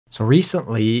So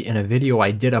recently in a video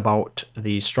I did about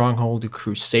the Stronghold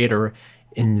Crusader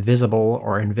Invisible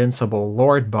or Invincible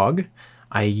Lord bug,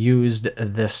 I used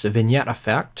this vignette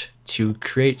effect to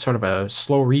create sort of a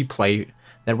slow replay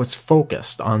that was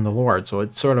focused on the Lord. So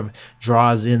it sort of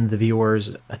draws in the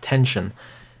viewer's attention.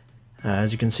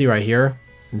 As you can see right here,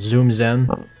 it zooms in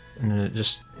and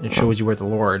it shows you where the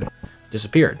Lord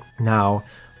disappeared. Now,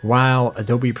 while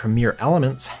Adobe Premiere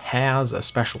Elements has a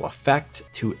special effect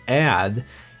to add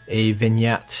a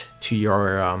vignette to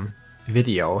your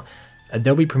video,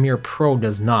 Adobe Premiere Pro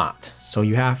does not. So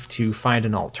you have to find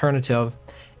an alternative.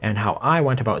 And how I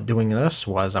went about doing this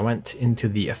was I went into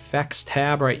the Effects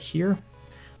tab right here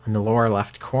in the lower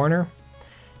left corner,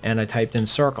 and I typed in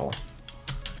circle.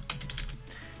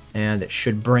 And it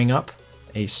should bring up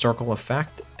a circle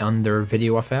effect under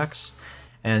Video Effects.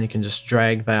 And you can just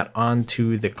drag that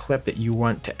onto the clip that you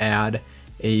want to add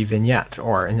a vignette,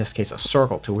 or in this case a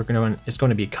circle to. It's going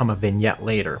to become a vignette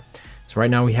later. So right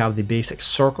now we have the basic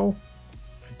circle.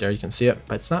 Right there you can see it,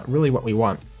 but it's not really what we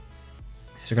want.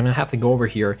 So you're going to have to go over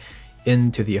here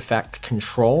into the effect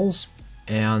controls,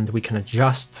 and we can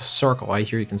adjust the circle. Right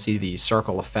here you can see the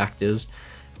circle effect is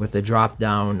with the drop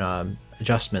down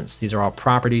adjustments. These are all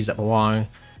properties that belong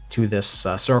to this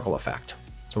circle effect.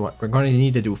 So what we're going to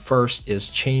need to do first is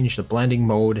change the blending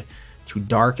mode to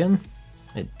darken.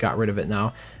 It got rid of it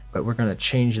now, but we're going to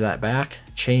change that back.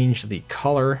 Change the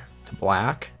color to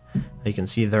black. You can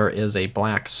see there is a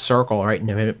black circle right in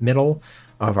the middle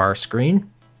of our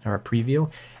screen, our preview,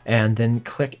 and then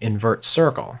click invert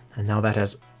circle. And now that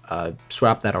has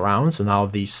swapped that around. So now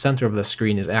the center of the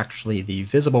screen is actually the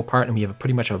visible part, and we have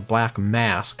pretty much a black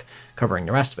mask covering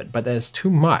the rest of it. But that is too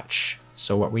much.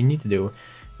 So what we need to do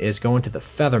is go into the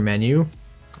feather menu,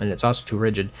 and it's also too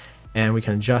rigid, and we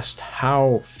can adjust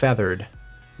how feathered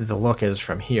the look is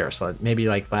from here. So maybe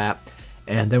like that,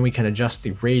 and then we can adjust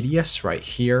the radius right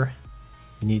here.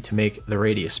 We need to make the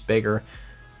radius bigger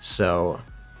so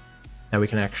now we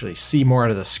can actually see more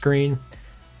of the screen,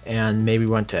 and maybe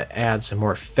we want to add some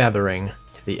more feathering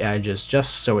to the edges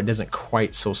just so it isn't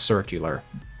quite so circular.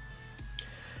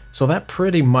 So that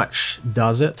pretty much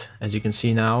does it. As you can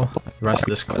see now, the rest of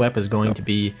this clip is going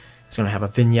to have a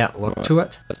vignette look to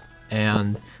it,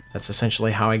 and that's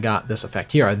essentially how I got this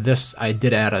effect here. I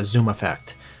did add a zoom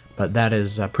effect, but that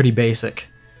is pretty basic,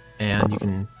 and you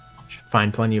can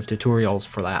find plenty of tutorials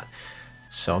for that.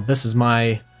 So this is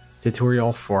my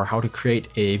tutorial for how to create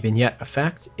a vignette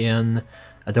effect in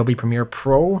Adobe Premiere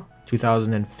Pro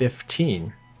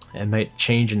 2015. It might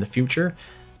change in the future,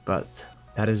 but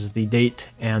that is the date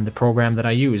and the program that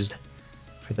I used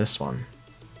for this one.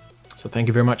 So thank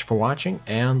you very much for watching,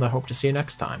 and I hope to see you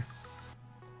next time.